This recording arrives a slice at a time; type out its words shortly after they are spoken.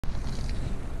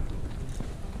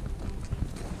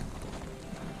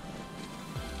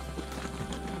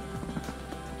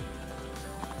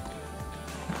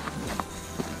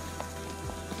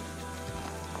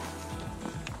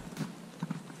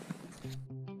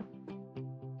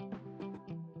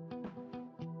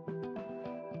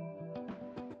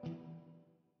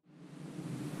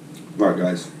Right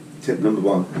guys, tip number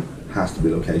one has to be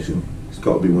location. It's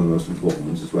got to be one of the most important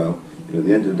ones as well. You know, at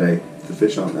the end of the day, if the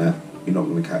fish aren't there, you're not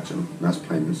going to catch them. And that's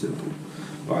plain and simple.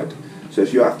 Right, so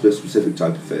if you're after a specific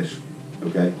type of fish,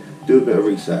 okay, do a bit of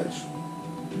research.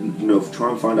 You know, try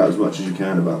and find out as much as you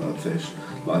can about that fish,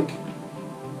 like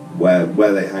where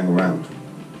they hang around.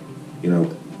 You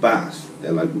know, bass,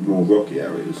 they're like more rocky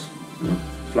areas. You know,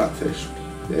 flatfish,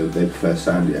 they prefer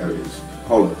sandy areas.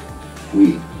 Pollock,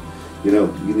 weed. You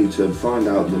know, you need to find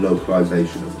out the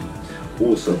localization of them.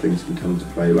 Also, things can come into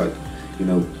play, like, you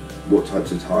know, what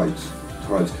types of tides.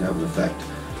 Tides can have an effect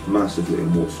massively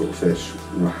on what sort of fish,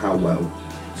 you know, how well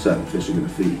certain fish are going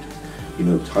to feed. You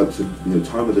know, types of, you know,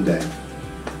 time of the day.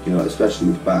 You know, especially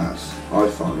with bass, I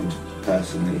find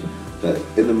personally that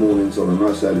in the mornings on a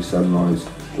nice early sunrise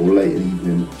or late in the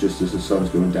evening, just as the sun's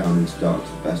going down into dark,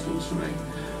 the best ones for me.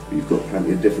 But you've got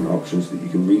plenty of different options that you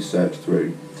can research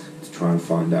through to try and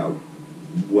find out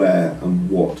where and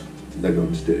what they're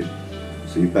going to do.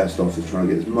 So you're best off is trying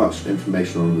to get as much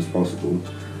information on them as possible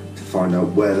to find out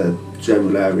where the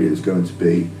general area is going to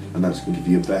be, and that's going to give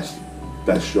you your best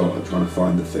shot at trying to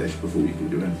find the fish before you can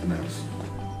do anything else.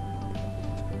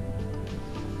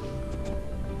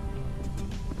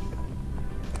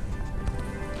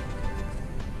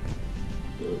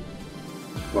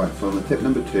 Right, so on tip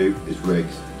number 2 is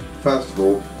rigs. First of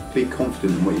all, be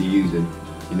confident in what you're using.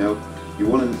 You know, you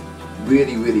want to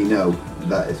really know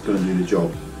that it's going to do the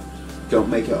job. Don't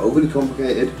make it overly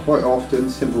complicated. Quite often,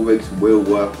 simple rigs will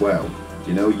work well.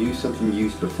 You know, use something you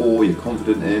used before, you're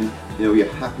confident in, you know,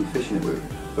 you're happy fishing it with.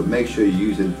 But make sure you're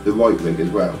using the right rig as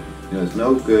well. You know, it's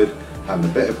no good having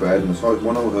a bit of bread and a size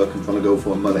 1 old hook and trying to go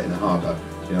for a mullet in a harbour.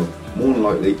 You know, more than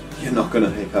likely, you're not going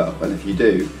to pick up, and if you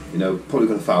do, you know, probably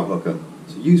going to foul hook them.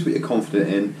 So use what you're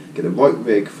confident in, get the right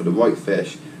rig for the right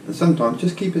fish, and sometimes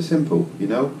just keep it simple, you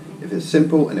know. If it's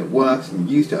simple and it works and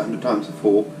you've used it 100 times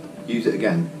before, use it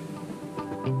again.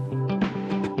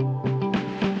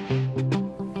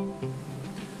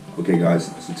 Okay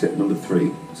guys, so tip number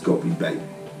 3, it's got to be bait.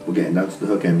 We're getting down to the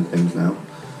hook end of things now.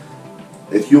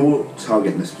 If you're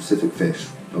targeting a specific fish,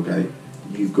 okay,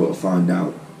 you've got to find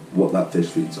out what that fish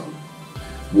feeds on,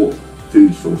 what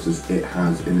food sources it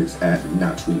has in its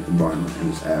natural environment in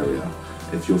its area.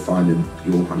 If you're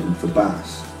hunting for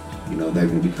bass, you know, they're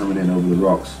going to be coming in over the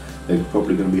rocks, they're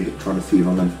probably going to be trying to feed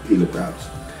on them peeler crabs.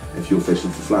 If you're fishing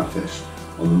for flatfish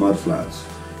on the mud flats,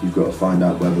 you've got to find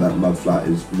out whether that mud flat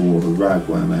is more of a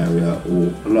ragworm area or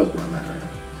a lugworm area.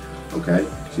 Okay,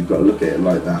 so you've got to look at it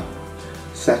like that.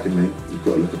 Secondly, you've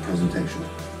got to look at presentation.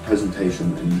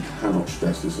 Presentation, and you cannot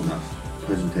stress this enough,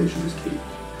 presentation is key.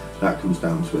 That comes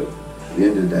down to it. At the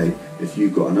end of the day, if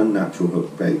you've got an unnatural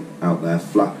hook bait out there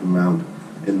flapping around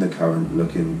in the current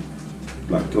looking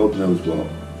like God knows what,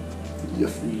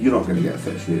 you're not going to get a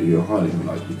fish here, you're highly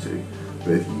unlikely to.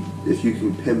 But if you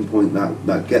can pinpoint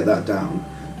get that down,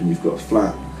 and you've got a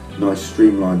flat, nice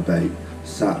streamlined bait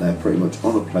sat there pretty much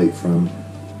on a plate for them,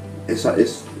 it's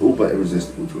all but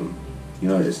irresistible to them. You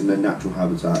know, it's in their natural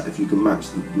habitat. If you can match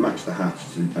the hatch,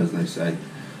 as they say,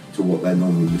 to what they're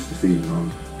normally used to feeding on,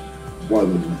 why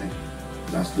wouldn't they?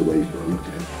 That's the way you've got to look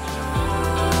at it.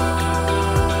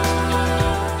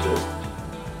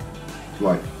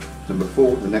 Right, number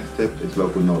 4, the next tip is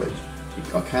local knowledge.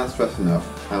 I can't stress enough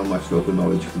how much local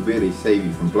knowledge can really save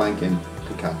you from blanking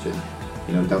to catching.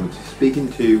 You know, down to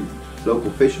speaking to local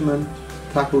fishermen,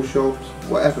 tackle shops,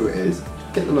 whatever it is,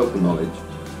 get the local knowledge.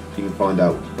 You can find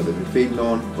out what they've been feeding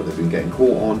on, what they've been getting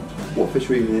caught on, what fish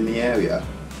are even in the area.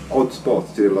 Odd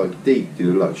spots, do they like deep,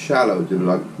 do they like shallow, do they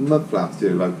like mud flats, do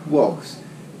they like rocks?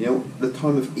 You know, the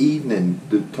time of evening,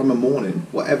 the time of morning,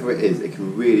 whatever it is, it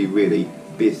can really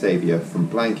be a saviour from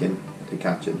blanking to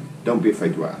catching. Don't be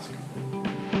afraid to ask.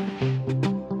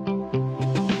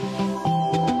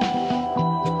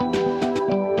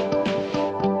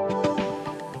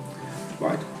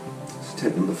 Right, so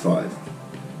tip number 5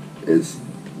 is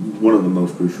one of the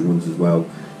most crucial ones as well.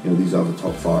 You know, these are the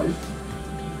top 5.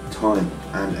 Time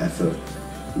and effort.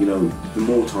 You know, the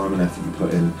more time and effort you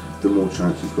put in, the more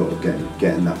chance you've got of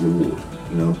getting that reward.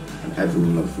 You know, and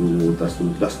everyone loves the reward.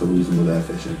 That's the reason we're there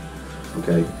fishing.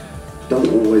 Okay, don't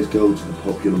always go to the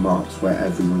popular marks where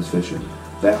everyone's fishing.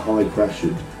 They're high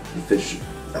pressured. The fish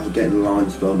are getting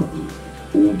lines thrown at them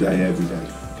all day, every day.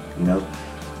 You know,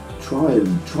 try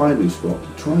a new spot.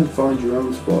 Try and find your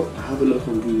own spot. Have a look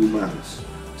on Google Maps.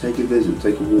 Take a visit.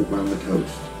 Take a walk around the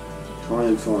coast. Try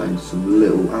and find some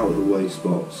little out of the way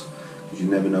spots, because you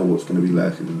never know what's going to be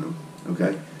lurking in them.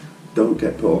 Okay, don't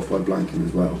get put off by blanking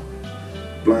as well.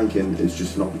 Blanking is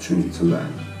just an opportunity to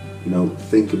learn. You know,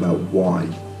 think about why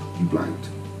you blanked.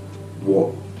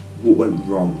 What went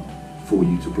wrong for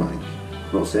you to blank?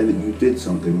 I'm not saying that you did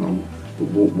something wrong, but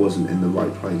what wasn't in the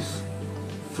right place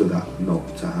for that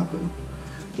not to happen.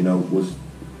 You know, were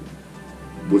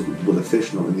the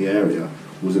fish not in the area?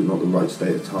 Was it not the right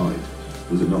state of tide?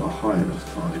 Was it not a high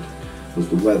enough tide? Was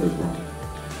the weather wrong?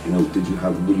 You know,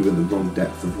 were you in the wrong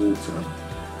depth of water?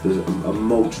 There's a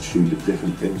multitude of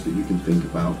different things that you can think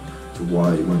about to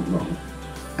why it went wrong,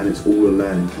 and it's all a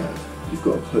learning curve. You've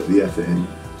got to put the effort in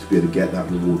to be able to get that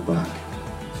reward back.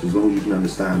 So as long as you can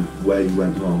understand where you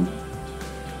went wrong,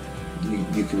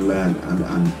 you can learn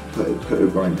and put it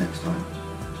right next time.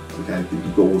 Okay, but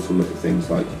you've got to also look at things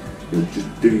like, you know,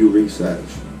 just do your research,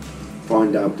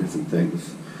 find out different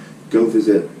things, go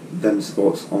visit them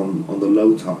spots on the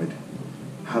low tide,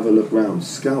 have a look around,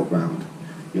 scout round,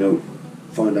 you know,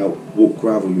 find out what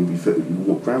ground you'll be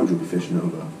fishing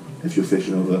over. If you're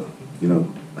fishing over, you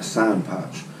know, a sand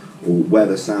patch, or where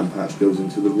the sand patch goes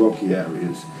into the rocky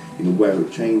areas, you know, where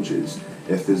it changes.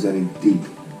 If there's any deep,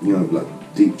 you know, like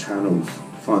deep channels,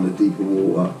 find the deeper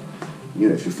water. You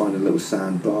know, if you find a little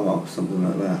sand bar, something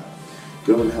like that,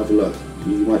 go and have a look.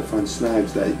 You might find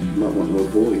snags there you might want to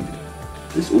avoid.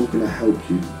 It's all going to help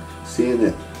you. Seeing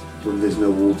it when there's no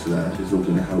water there is all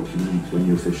going to help you when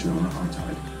you're fishing on a high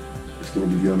tide. It's going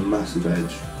to give you a massive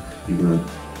edge. You're going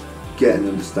to get an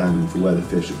understanding for where the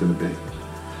fish are going to be.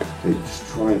 Okay, just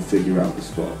try and figure out the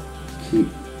spot.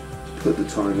 Put the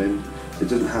time in. It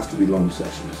doesn't have to be long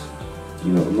sessions.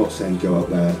 You know, I'm not saying go out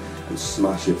there and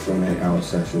smash it for an 8-hour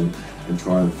session and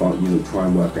try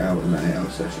and work out in that 8-hour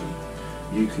session.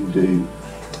 You can do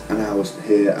an hour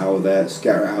here, hour there,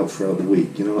 scatter it out throughout the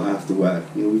week. You know, after work.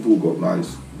 You know, we've all got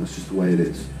lives. That's just the way it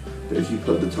is. But if you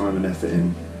put the time and effort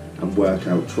in and work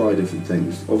out, try different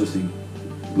things. Obviously,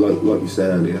 like you said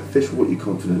earlier, fish for what you're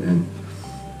confident in,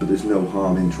 but there's no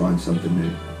harm in trying something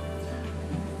new.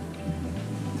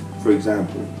 For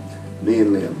example, me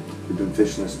and Liam, we've been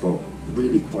fishing this spot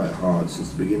really quite hard since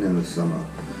the beginning of the summer,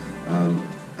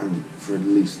 and for at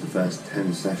least the first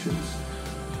 10 sessions,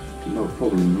 no,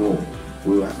 probably more,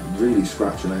 we were really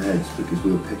scratching our heads because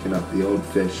we were picking up the odd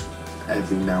fish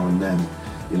every now and then.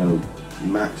 You know,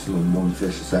 maximum one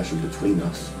fish a session between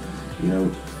us. You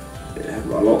know,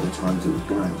 a lot of the times it was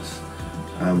blanks.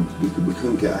 We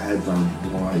couldn't get our heads around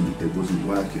why it wasn't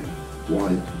working,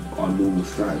 why our normal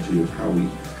strategy of how we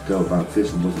go about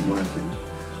fishing wasn't working.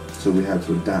 So we had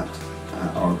to adapt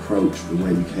our approach, the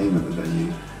way we came at the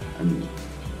venue,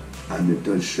 and it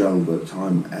does show that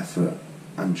time, effort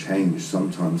and change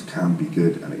sometimes can be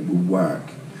good, and it will work,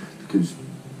 because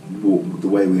the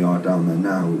way we are down there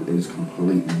now is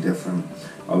completely different.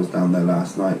 I was down there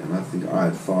last night and I think I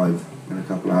had 5 in a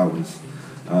couple of hours.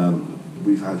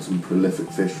 We've had some prolific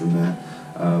fish from there.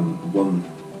 One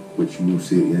which you will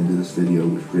see at the end of this video,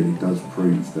 which really does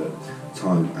prove that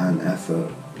time and effort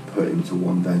put into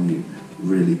one venue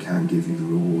really can give you the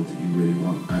reward that you really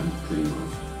want and dream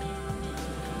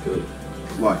of. Good.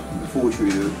 Right, before we show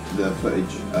you the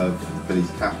footage of Billy's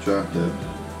capture, the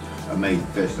amazing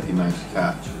fish that he managed to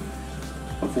catch,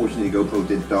 unfortunately the GoPro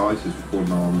did die, so it's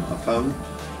recording on a phone,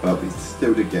 but we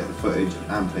still did get the footage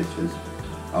and pictures.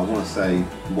 I want to say,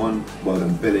 one, well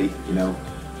done Billy, you know,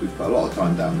 we've put a lot of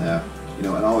time down there, you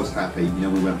know, and I was happy, you know,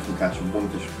 we went from catching one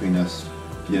fish between us,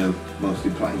 you know,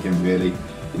 mostly planking really,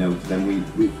 you know, then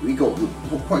we got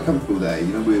quite comfortable there, you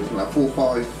know, we were like 4 or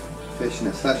 5 fish in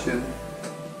a session,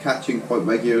 catching quite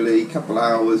regularly, couple of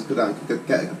hours, go down,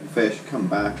 get a couple of fish, come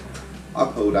back. I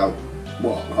pulled out,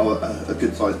 a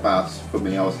good sized bass for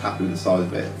me. I was happy with the size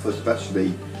of it, for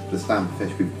especially the stamp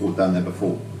fish we caught down there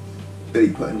before.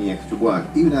 Billy put in the extra work.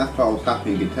 Even after I was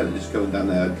happy and content just going down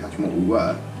there and catching what we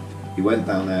were, he went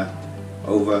down there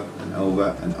over and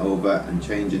over and over and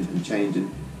changing,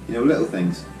 you know, little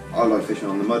things. I like fishing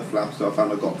on the mud flap, so I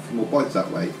found I got a few more bites that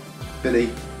way.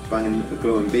 Billy banging a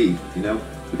glowing bead, you know,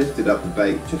 lifted up the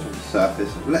bait just off the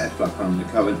surface, let it flap on the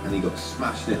current, and he got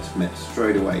smashed in its mitt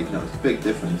straight away. Now it's a big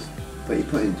difference, but he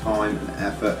put in time and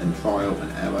effort and trial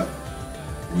and error,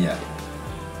 and yeah,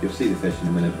 you'll see the fish in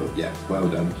a minute, but yeah, well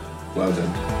done, well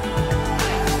done.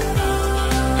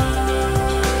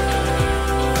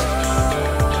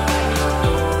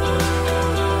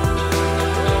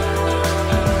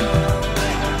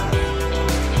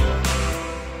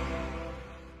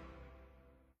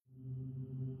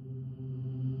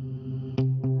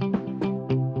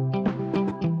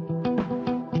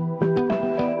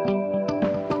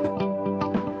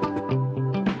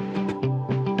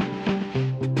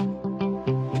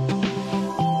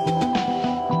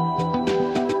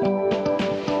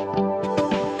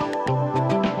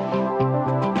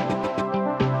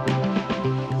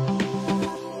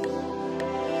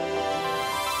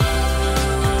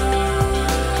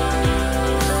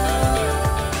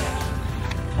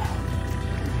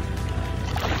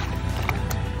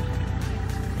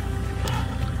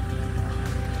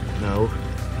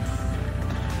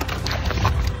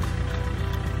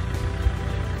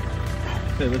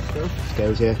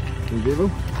 Scales here.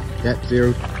 Zero. Yep,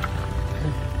 0.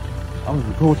 I'm going to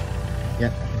record.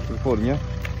 Yep, recording, yeah?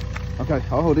 Okay,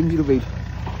 I'll hold him, you read.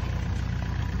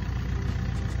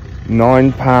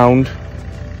 £9.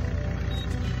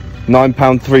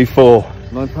 £9.34.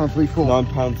 £9.34.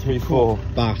 £9.34.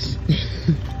 Bass.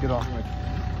 Good on, mate.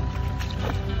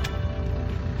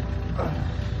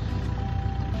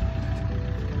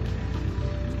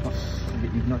 I'll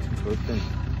get you nice and close then.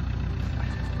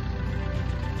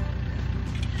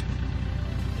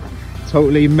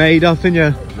 Totally made up, in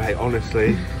you? Mate,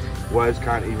 honestly, words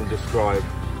can't even describe.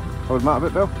 Hold him out a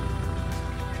bit, Bill.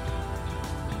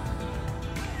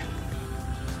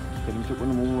 Get him to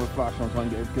one more flash on, try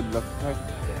and get a good look, okay?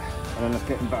 Yeah. And then let's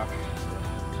get him back.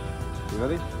 You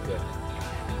ready? Yeah.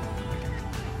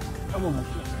 Come on,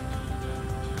 let's look.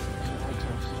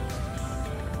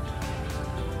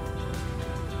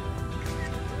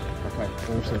 Okay,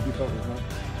 awesome.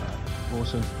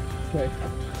 Awesome. Okay,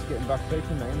 let's get him back safe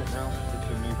and main it now. Just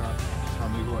to move out. Try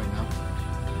and move away now.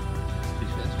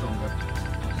 He's getting stronger.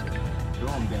 Go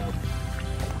on, girl.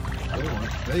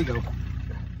 There you go.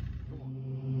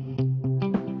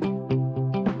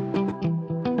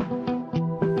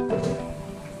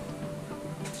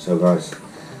 So guys,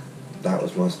 that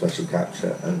was my special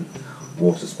capture, and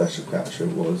what a special capture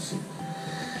was.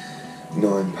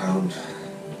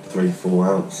 £9.34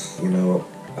 ounce. You know what?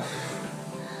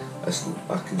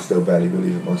 I can still barely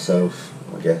believe it myself.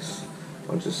 I guess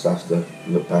I'll just have to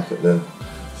look back at the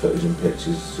footage and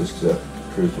pictures just to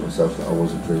prove to myself that I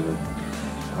was improving.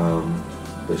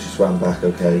 But she swam back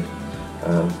okay.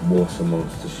 What a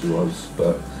monster she was.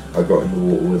 But I got in the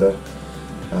water with her.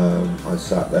 I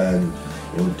sat there and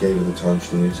gave her the time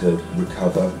she needed to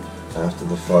recover after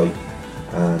the fight,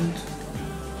 and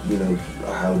I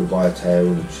held her by her tail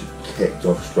and she kicked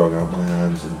off strong out my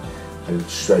hands and headed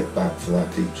straight back for that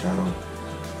deep channel.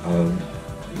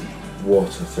 What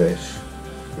a fish.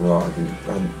 I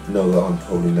know that I'm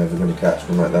probably never going to catch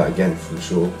one like that again from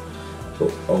shore,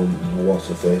 but what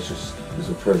a fish. It was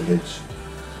a privilege.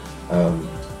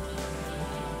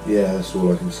 Yeah, that's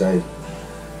all I can say.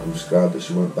 I'm just glad that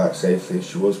she went back safely.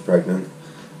 She was pregnant.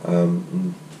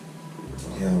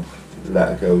 Let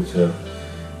her go to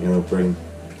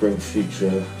bring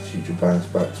future bass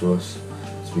back to us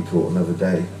to be caught another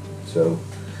day. So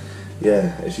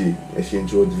yeah, if you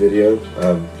enjoyed the video,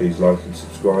 please like and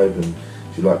subscribe, and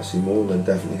if you'd like to see more, then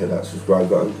definitely hit that subscribe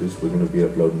button, because we're going to be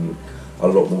uploading a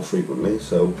lot more frequently.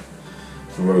 So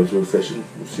from Rosewood Fishing,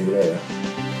 we'll see you later.